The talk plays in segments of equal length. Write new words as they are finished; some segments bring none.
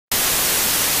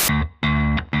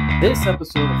This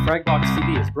episode of Fragbox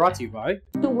TV is brought to you by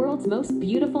the world's most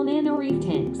beautiful nano reef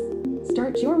tanks.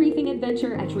 Start your reefing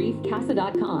adventure at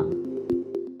reefcasa.com.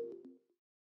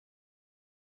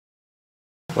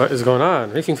 What is going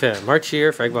on, Reefing fan? March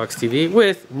here, Fragbox TV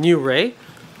with New Ray.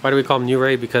 Why do we call him New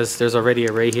Ray? Because there's already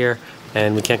a Ray here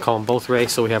and we can't call them both Ray,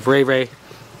 so we have Ray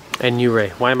and New Ray.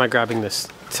 Why am I grabbing this?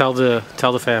 Tell the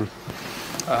fam.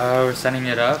 We're setting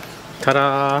it up.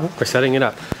 Ta-da! We're setting it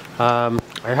up.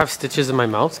 I have stitches in my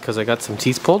mouth because I got some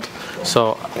teeth pulled,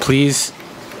 so please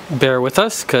bear with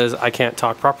us because I can't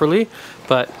talk properly.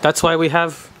 But that's why we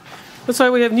have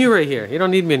New Ray here. You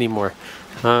don't need me anymore.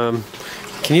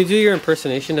 Can you do your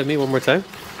impersonation of me one more time?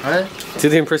 What? Do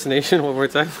the impersonation one more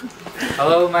time.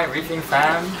 Hello, my reefing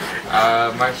fam.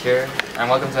 Mark here, and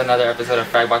welcome to another episode of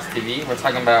Fragbox TV. We're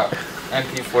talking about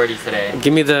Mp40 today.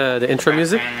 Give me the intro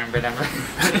music.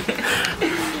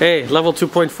 Hey, level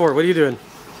 2.4. What are you doing?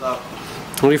 What's up?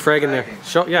 What are you fragging there?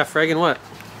 Fragging what?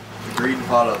 Green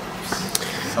polyps.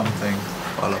 Something.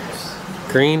 Polyps.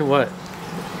 Green what?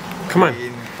 Come on.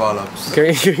 Green polyps.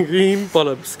 Green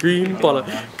polyps. Green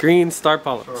polyps. Green star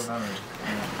polyps.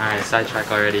 Alright,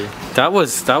 sidetrack already. That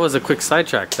was a quick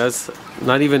sidetrack. That's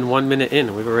not even 1 minute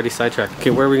in. We've already sidetracked. Okay,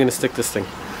 where are we gonna stick this thing?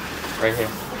 Right here.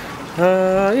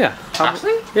 Yeah.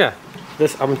 Actually? Yeah.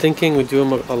 I'm thinking we do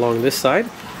them along this side.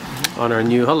 On our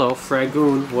new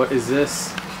Fragoon. What is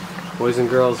this? Boys and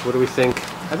girls, what do we think?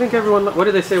 I think everyone, what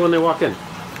do they say when they walk in?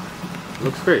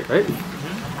 Looks great, right?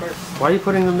 Of course. Why are you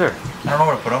putting them there? I don't know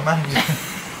where to put them, man.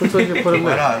 Which way you put them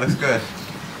Why there? not? It looks good.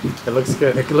 It looks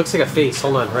good. It looks like a face.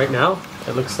 Hold on. Right now,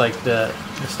 it looks like the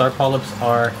star polyps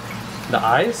are the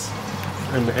eyes,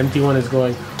 and the empty one is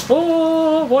going,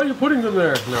 oh, why are you putting them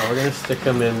there? No, we're gonna stick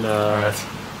them in. We're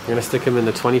gonna stick them in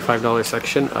the $25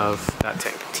 section of that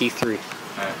tank, T3.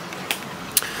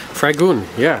 Fragoon,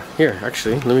 yeah. Here,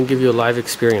 actually, let me give you a live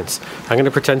experience. I'm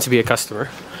gonna pretend to be a customer.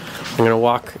 I'm gonna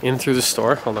walk in through the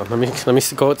store. Hold on. Let me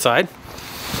go outside.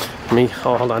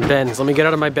 Hold on, Benz. Let me get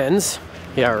out of my Benz.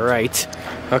 Yeah, right.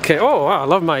 Okay. Oh, wow, I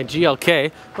love my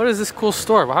GLK. What is this cool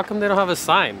store? Well, how come they don't have a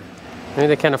sign? Maybe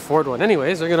they can't afford one.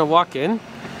 Anyways, they're gonna walk in.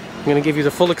 I'm gonna give you the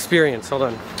full experience. Hold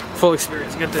on. Full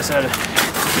experience. Get this out of.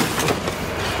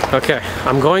 Okay,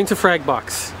 I'm going to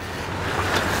Fragbox.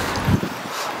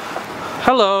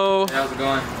 Hello. Hey, how's it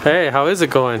going? Hey, how is it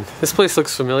going? This place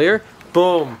looks familiar.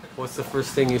 Boom. What's the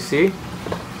first thing you see?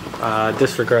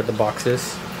 Disregard the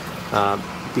boxes.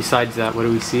 Besides that, what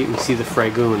do we see? We see the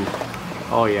Fragoon.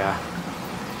 Oh yeah.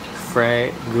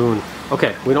 Fragoon.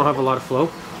 Okay, we don't have a lot of flow.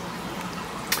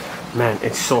 Man,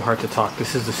 it's so hard to talk.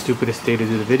 This is the stupidest day to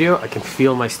do the video. I can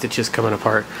feel my stitches coming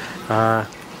apart.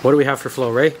 What do we have for flow,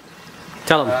 Ray?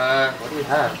 Tell them. What do we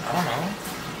have? I don't know.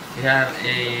 We have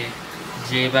a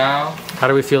J-bow. How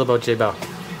do we feel about J-bow?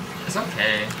 It's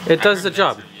okay. It does the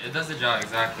job. It does the job,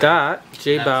 exactly. That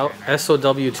J-bow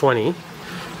SOW20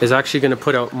 is actually going to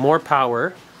put out more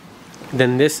power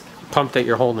than this pump that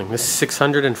you're holding. This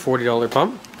 $640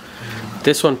 pump.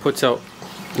 This one puts out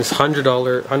this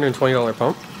 $120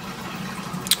 pump.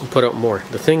 Put out more.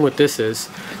 The thing with this is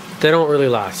they don't really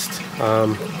last.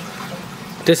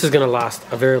 This is going to last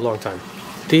a very long time.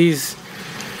 These,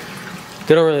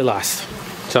 they don't really last.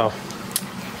 So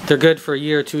they're good for a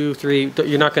year, 2, 3.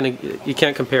 You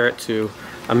can't compare it to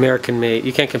American made.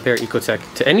 You can't compare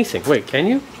Ecotech to anything. Wait, can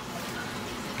you?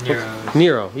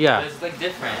 Nero, yeah. But it's like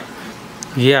different.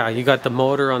 Yeah, you got the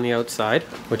motor on the outside,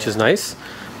 which is nice.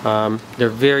 They're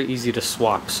very easy to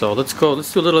swap. So let's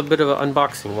do a little bit of an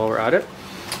unboxing while we're at it.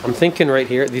 I'm thinking right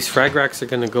here, these frag racks are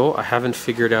gonna go. I haven't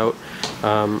figured out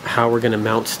how we're gonna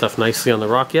mount stuff nicely on the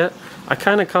rock yet. I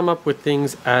kind of come up with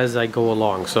things as I go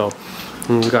along. So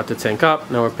we got the tank up,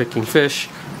 now we're picking fish,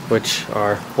 which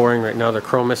are boring right now. They're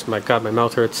chromous. My God, my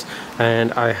mouth hurts.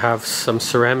 And I have some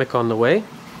ceramic on the way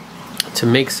to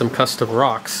make some custom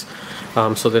rocks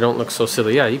so they don't look so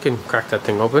silly. Yeah, you can crack that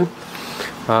thing open.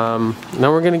 Now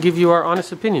we're going to give you our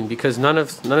honest opinion because none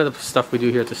of the stuff we do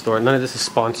here at the store, none of this is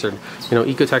sponsored. You know,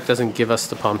 Ecotech doesn't give us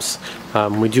the pumps.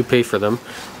 We do pay for them.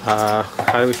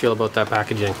 How do we feel about that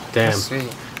packaging? Damn. That's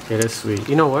sweet. It is sweet.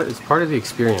 You know what? It's part of the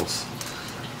experience.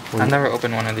 I've never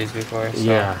opened one of these before. So.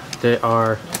 Yeah, they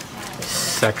are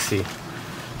sexy. I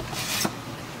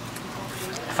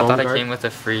thought it came with a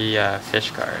free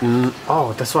fish card.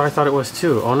 Oh, that's what I thought it was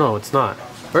too. Oh no, it's not.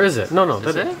 Where is it? No,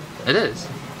 Is it? It is.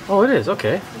 Oh, it is.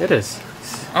 Okay, it is.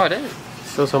 Oh, it is.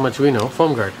 Shows how much we know.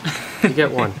 Foam guard. You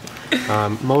get one.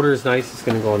 Motor is nice. It's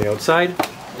going to go on the outside.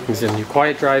 These are new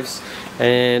quiet drives.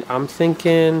 And I'm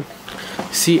thinking,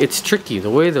 see, it's tricky the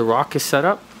way the rock is set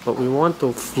up, but we want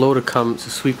the flow to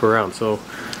sweep around. So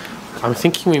I'm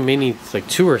thinking we may need like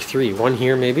 2 or 3. One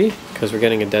here maybe, because we're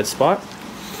getting a dead spot.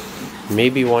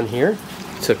 maybe one here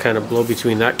to kind of blow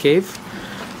between that cave,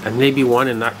 and maybe one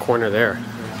in that corner there.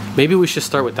 Maybe we should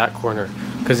start with that corner,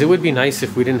 because it would be nice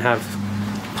if we didn't have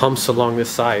pumps along this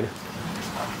side.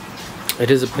 It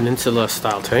is a peninsula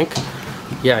style tank.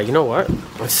 Yeah, you know what?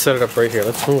 Let's set it up right here.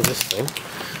 Let's move this thing.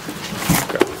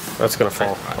 Okay. That's gonna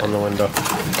fall on the window.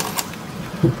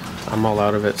 I'm all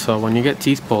out of it. So when you get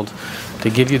teeth pulled, they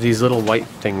give you these little white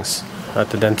things at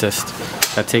the dentist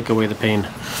that take away the pain,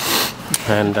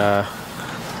 and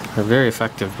they're very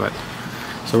effective. But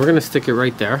so we're gonna stick it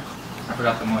right there. I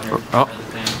forgot the motor. Oh,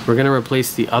 we're gonna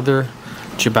replace the other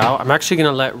jabao. I'm actually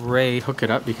gonna let Ray hook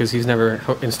it up because he's never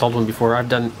installed one before. I've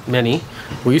done many.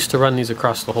 We used to run these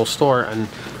across the whole store, and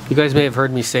you guys may have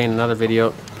heard me say in another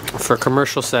video, for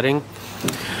commercial setting,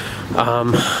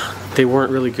 they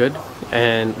weren't really good.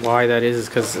 And why that is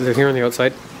because they're here on the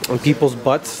outside on people's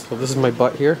butts. So this is my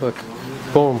butt here. Look,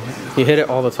 boom. You hit it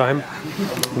all the time.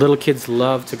 Little kids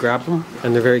love to grab them,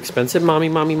 and they're very expensive. Mommy,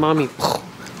 mommy, mommy.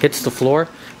 Hits the floor.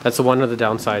 That's one of the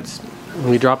downsides.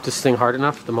 When we drop this thing hard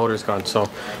enough, the motor's gone. So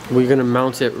we're gonna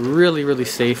mount it really, really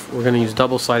safe. We're gonna use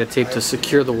double-sided tape to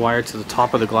secure the wire to the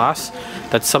top of the glass.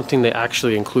 That's something they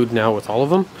actually include now with all of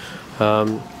them.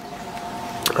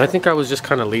 I think I was just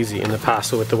kind of lazy in the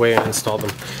past with the way I installed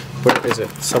them. Where is it?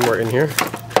 Somewhere in here.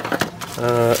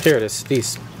 Here it is.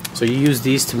 These. So you use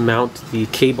these to mount the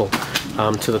cable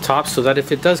to the top, so that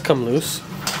if it does come loose,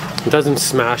 it doesn't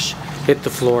smash, hit the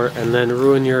floor, and then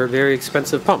ruin your very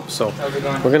expensive pump. So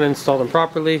we're going to install them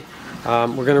properly.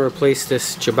 We're going to replace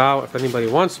this jabao if anybody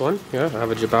wants one. Yeah, I have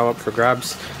a jabao up for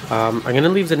grabs. I'm going to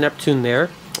leave the Neptune there.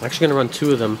 I'm actually going to run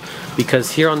 2 of them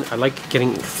because here I like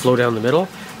getting flow down the middle,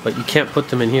 but you can't put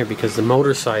them in here because the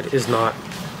motor side is not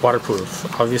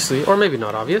waterproof, obviously, or maybe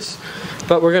not obvious.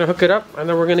 But we're going to hook it up, and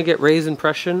then we're going to get Ray's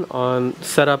impression on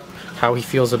setup, how he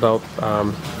feels about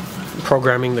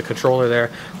programming the controller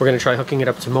there. We're going to try hooking it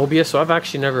up to Mobius. So I've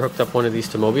actually never hooked up one of these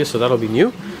to Mobius, so that'll be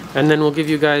new. And then we'll give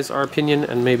you guys our opinion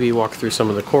and maybe walk through some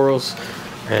of the corals.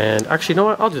 And actually, you know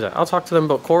what? I'll do that. I'll talk to them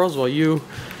about corals while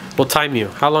we'll time you.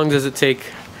 How long does it take?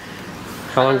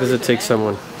 How long does it take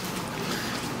someone?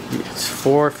 It's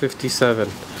 4:57.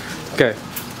 Okay.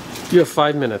 You have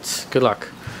 5 minutes. Good luck.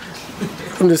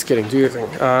 I'm just kidding. Do your thing.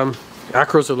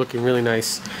 Acros are looking really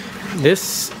nice.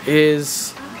 This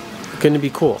is going to be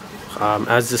cool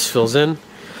as this fills in,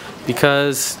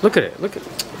 because look at it. Look at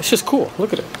it. It's just cool.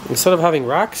 Look at it. Instead of having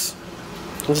racks,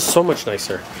 this is so much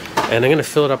nicer. And I'm going to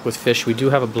fill it up with fish. We do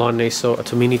have a blonde naso, a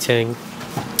tomini tang,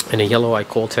 and a yellow eye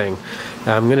coal tang.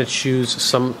 I'm going to choose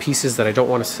some pieces that I don't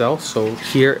want to sell. So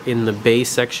here in the bay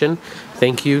section,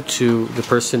 thank you to the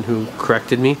person who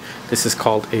corrected me. This is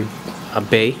called a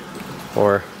bay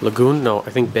or lagoon. No,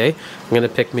 I think bay. I'm going to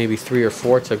pick maybe 3 or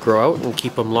 4 to grow out and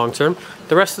keep them long term.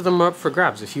 The rest of them are up for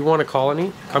grabs. If you want a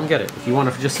colony, come get it. If you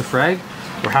want just a frag,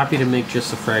 we're happy to make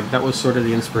just a frag. That was sort of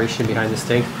the inspiration behind this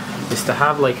tank, is to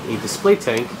have like a display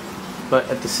tank, but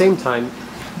at the same time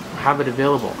have it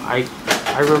available. I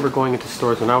remember going into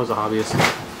stores when I was a hobbyist.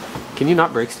 Can you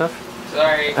not break stuff?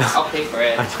 Sorry, I'll pay for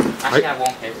it. Actually, I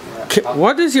won't pay for it.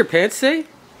 What does your pants say?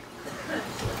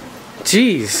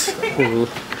 Jeez.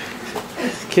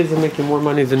 These kids are making more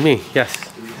money than me. Yes.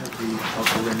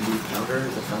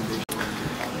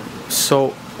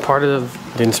 So part of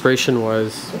the inspiration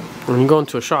was when you go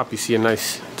into a shop, you see a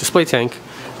nice display tank,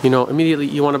 you know, immediately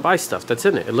you want to buy stuff that's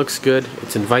in it. It looks good,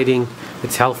 it's inviting,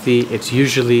 it's healthy, it's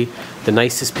usually the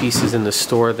nicest pieces in the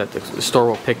store that the store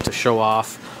will pick to show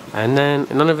off, and then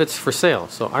none of it's for sale.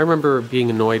 So I remember being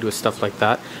annoyed with stuff like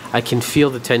that. I can feel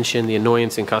the tension, the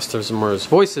annoyance in customers'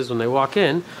 voices when they walk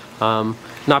in,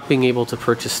 not being able to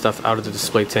purchase stuff out of the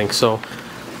display tank. So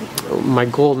my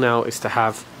goal now is to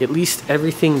have at least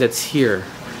everything that's here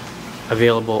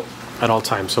available at all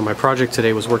times. So my project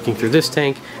today was working through this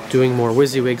tank, doing more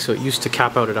WYSIWYG. So it used to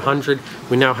cap out at 100.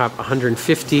 We now have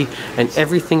 150, and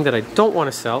everything that I don't want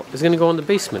to sell is going to go in the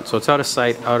basement. So it's out of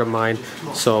sight, out of mind.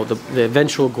 So the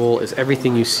eventual goal is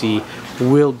everything you see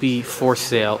will be for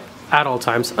sale at all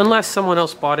times, unless someone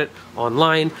else bought it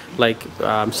online. Like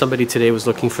somebody today was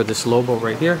looking for this Lobo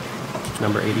right here,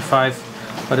 number 85.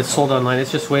 But it's sold online,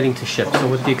 it's just waiting to ship. So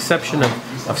with the exception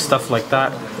of stuff like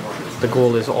that, the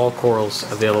goal is all corals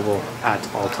available at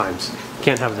all times.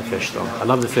 Can't have the fish though. I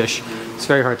love the fish. It's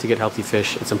very hard to get healthy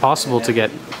fish. It's impossible to get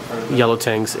yellow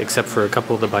tangs except for a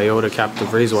couple of the biota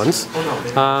captive raised ones.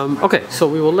 Okay, so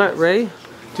we will let Ray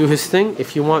do his thing.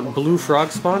 If you want blue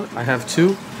frog spawn, I have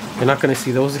 2. You're not going to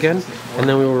see those again. And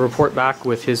then we will report back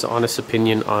with his honest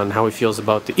opinion on how he feels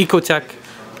about the Ecotech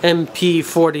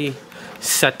Mp40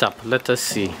 setup. Let us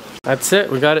see. That's it.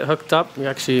 We got it hooked up. We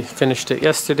actually finished it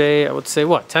yesterday. I would say,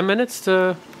 what, 10 minutes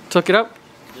to hook it up?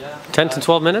 Yeah. 10 to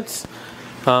 12 minutes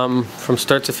from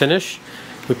start to finish.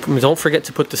 Don't forget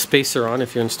to put the spacer on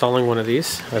if you're installing one of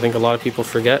these. I think a lot of people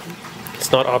forget.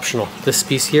 It's not optional. This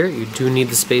piece here, you do need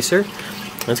the spacer.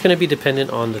 And it's going to be dependent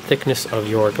on the thickness of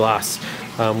your glass.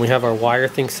 We have our wire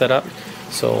thing set up,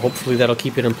 so hopefully that'll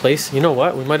keep it in place. You know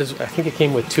what? I think it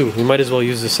came with 2. We might as well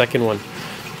use the second one.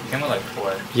 It came with like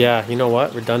 4. Yeah, you know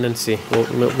what? Redundancy.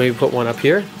 We'll maybe put one up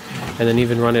here, and then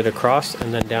even run it across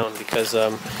and then down, because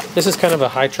this is kind of a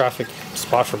high traffic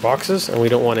spot for boxes and we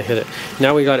don't want to hit it.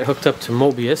 Now we got it hooked up to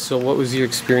Mobius. So what was your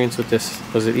experience with this?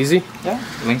 Was it easy? Yeah,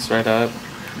 it links right up.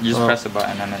 You just press a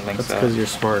button and it links that's up. Because you're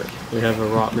smart. We have a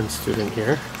Rotman student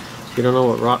here. If you don't know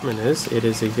what Rotman is, it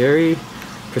is a very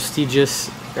prestigious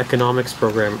economics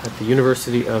program at the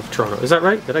University of Toronto. Is that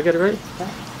right? Did I get it right?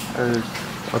 Or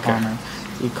okay.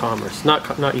 E-commerce.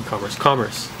 Not e-commerce,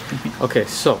 commerce. Okay,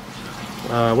 so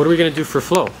what are we going to do for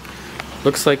flow?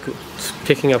 Looks like it's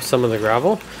picking up some of the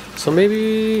gravel. So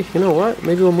maybe, you know what?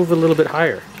 Maybe we'll move it a little bit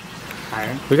higher.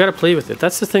 Higher? We got to play with it.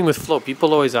 That's the thing with flow.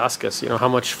 People always ask us, you know, how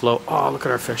much flow? Oh, look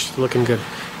at our fish. Looking good.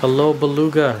 Hello,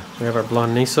 beluga. We have our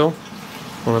blonde naso.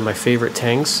 One of my favorite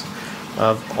tangs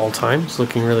of all time. It's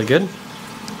looking really good.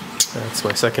 That's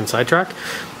my second sidetrack.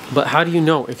 But how do you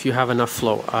know if you have enough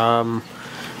flow?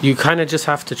 You kind of just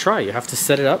have to try. You have to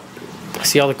set it up.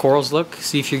 See how the corals look.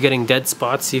 See if you're getting dead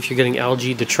spots. See if you're getting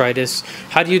algae, detritus.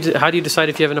 How do you decide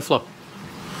if you have enough flow?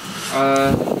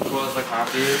 Corals look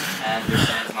happy and your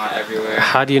sand's not everywhere.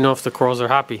 How do you know if the corals are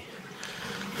happy?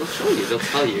 They'll show you. They'll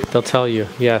tell you. They'll tell you,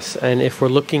 yes. And if we're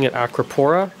looking at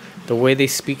acropora, the way they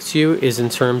speak to you is in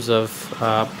terms of,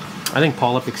 I think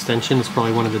polyp extension is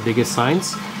probably one of the biggest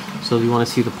signs. So you want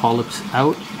to see the polyps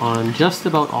out on just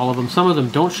about all of them. Some of them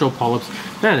don't show polyps.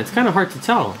 Man, it's kind of hard to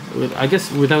tell, I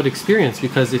guess, without experience,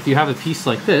 because if you have a piece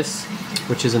like this,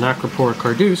 which is an acropora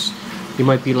carduus, you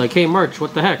might be like, hey, March,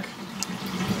 what the heck?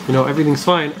 You know, everything's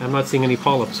fine. I'm not seeing any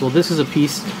polyps. Well, this is a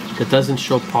piece that doesn't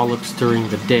show polyps during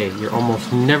the day. You're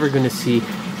almost never going to see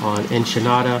on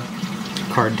Enchinata,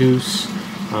 carduus,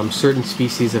 certain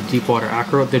species of deep water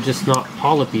acro. They're just not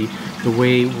polypy the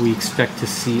way we expect to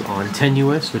see on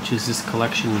tenuis, which is this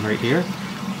collection right here.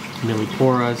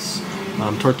 Milliporas,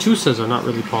 tortusas are not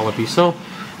really polypy. So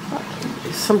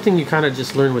it's something you kind of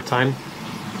just learn with time,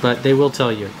 but they will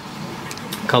tell you.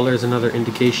 Color is another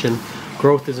indication.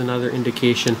 Growth is another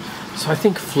indication. So I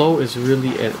think flow is really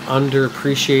an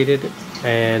underappreciated,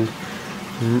 and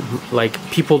like,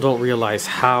 people don't realize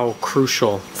how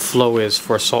crucial flow is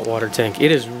for a saltwater tank.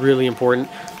 It is really important.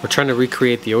 We're trying to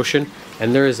recreate the ocean,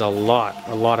 and there is a lot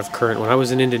of current. When I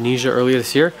was in Indonesia earlier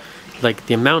this year, like,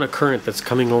 the amount of current that's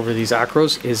coming over these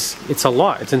acros it's a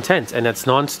lot. It's intense, and it's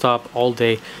non-stop all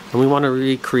day, and we want to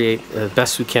recreate the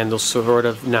best we can those sort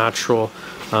of natural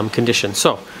conditions.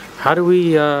 So how do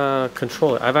we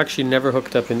control it? I've actually never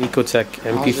hooked up an Ecotech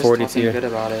Mp40 to you. Good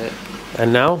about it.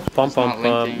 And now,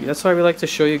 that's why we like to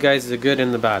show you guys the good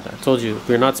and the bad. I told you,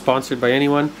 we're not sponsored by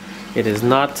anyone. It is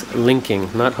not linking,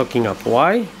 not hooking up.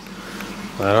 Why?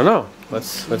 I don't know.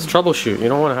 Let's troubleshoot. You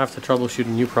don't want to have to troubleshoot a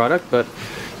new product, but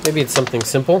maybe it's something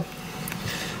simple.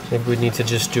 Maybe we need to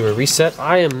just do a reset.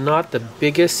 I am not the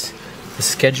biggest. The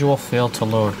schedule failed to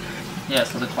load. Yeah,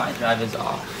 so the quiet drive is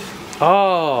off.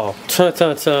 Oh,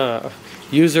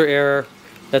 user error.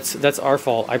 That's our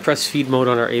fault. I pressed feed mode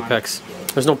on our Apex.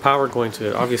 There's no power going to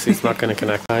it. Obviously, it's not going to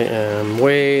connect. I am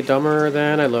way dumber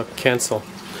than I look. Cancel.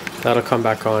 That'll come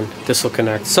back on. This will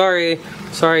connect. Sorry,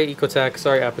 Ecotech.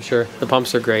 Sorry, Aperture. The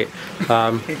pumps are great.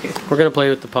 We're gonna play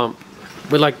with the pump.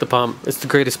 We like the pump. It's the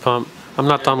greatest pump. I'm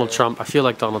not Donald Trump. I feel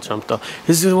like Donald Trump though.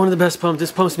 This is one of the best pumps.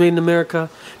 This pump's made in America.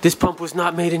 This pump was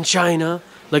not made in China.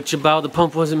 Like Jabal, the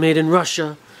pump wasn't made in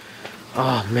Russia.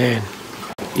 Oh man.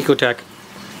 Ecotech.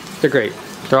 They're great.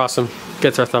 They're awesome.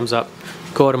 Gets our thumbs up.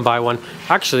 Go out and buy one.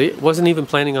 Actually, wasn't even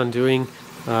planning on doing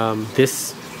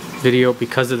this video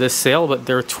because of this sale, but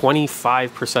they're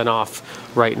 25%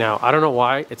 off right now. I don't know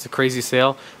why. It's a crazy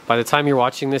sale. By the time you're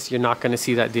watching this, you're not going to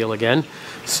see that deal again.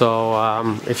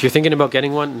 So if you're thinking about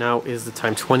getting one, now is the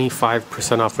time.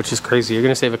 25% off, which is crazy. You're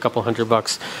going to save a couple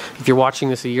 $100. If you're watching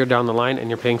this a year down the line and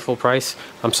you're paying full price,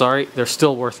 I'm sorry, they're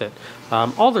still worth it.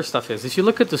 All their stuff is. If you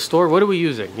look at the store, what are we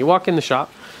using? You walk in the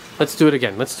shop. Let's do it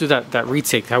again. Let's do that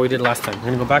retake, how we did last time. We're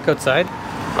going to go back outside.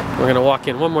 We're going to walk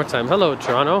in one more time. Hello,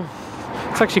 Toronto.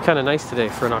 It's actually kind of nice today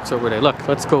for an October day. Look,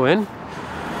 let's go in.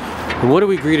 And what are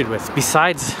we greeted with?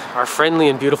 Besides our friendly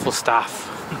and beautiful staff,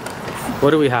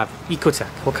 what do we have? Ecotech.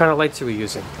 What kind of lights are we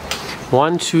using?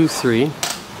 1, 2, 3,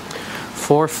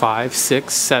 4, 5,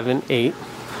 6, 7, 8,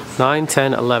 9,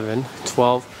 10, 11,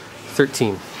 12,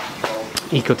 13.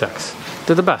 Ecotechs.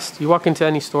 They're the best. You walk into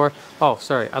any store. Oh,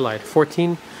 sorry, I lied.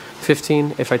 14,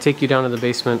 15. If I take you down to the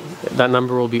basement, that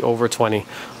number will be over 20.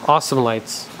 Awesome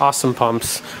lights, awesome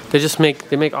pumps.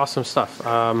 They make awesome stuff.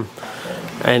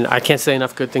 And I can't say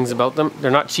enough good things about them.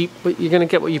 They're not cheap, but you're gonna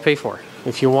get what you pay for.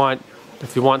 If you want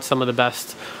some of the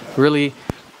best, really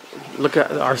look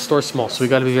at our store small, so we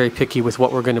got to be very picky with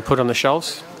what we're going to put on the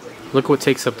shelves. Look what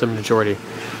takes up the majority.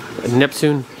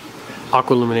 Neptune,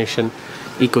 Aqua Illumination,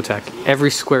 Ecotech. Every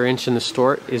square inch in the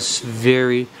store is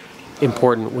very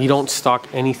important. We don't stock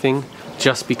anything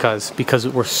just because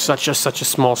we're such a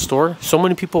small store. So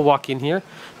many people walk in here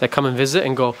that come and visit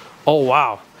and go, oh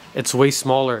wow, it's way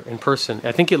smaller in person.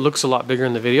 I think it looks a lot bigger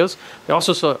in the videos. They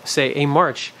also say, hey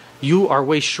March, you are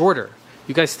way shorter.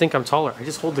 You guys think I'm taller. I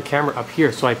just hold the camera up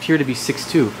here so I appear to be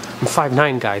 6'2". I'm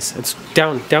 5'9", guys. It's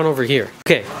down over here.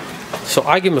 Okay, so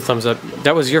I give him a thumbs up.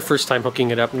 That was your first time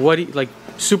hooking it up. What do you, like,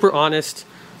 super honest,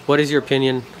 what is your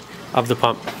opinion of the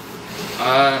pump?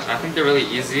 I think they're really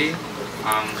easy.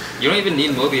 You don't even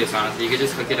need Mobius, honestly. You could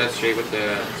just hook it up straight with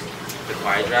the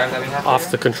quiet drive that we have Off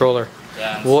there. the controller.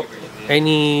 Yeah, Well, super easy.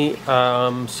 any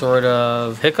sort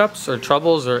of hiccups or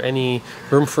troubles or any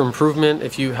room for improvement?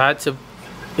 If you had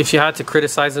to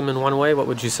criticize them in one way, what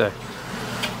would you say?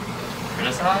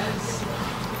 Criticize?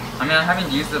 I mean, I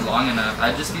haven't used it long enough.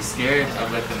 I'd just be scared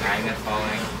of like the magnet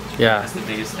falling. Yeah, That's the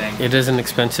biggest thing. it is an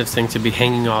expensive thing to be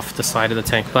hanging off the side of the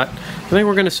tank, but I think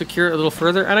we're going to secure it a little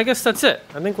further, and I guess that's it.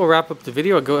 I think we'll wrap up the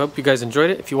video. I hope you guys enjoyed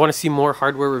it. If you want to see more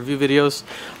hardware review videos,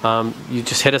 you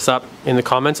just hit us up in the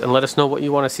comments and let us know what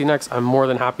you want to see next. I'm more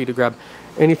than happy to grab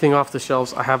anything off the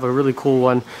shelves. I have a really cool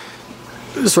one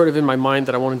sort of in my mind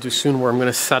that I want to do soon, where I'm going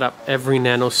to set up every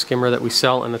nano skimmer that we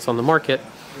sell and that's on the market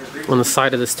on the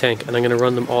side of this tank, and I'm going to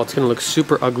run them all. It's going to look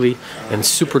super ugly and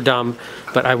super dumb,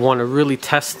 but I want to really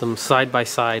test them side by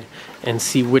side and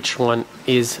see which one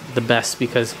is the best,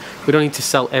 because we don't need to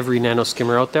sell every nano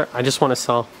skimmer out there. I just want to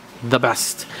sell the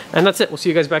best. And that's it. We'll see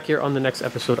you guys back here on the next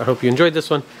episode. I hope you enjoyed this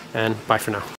one, and bye for now.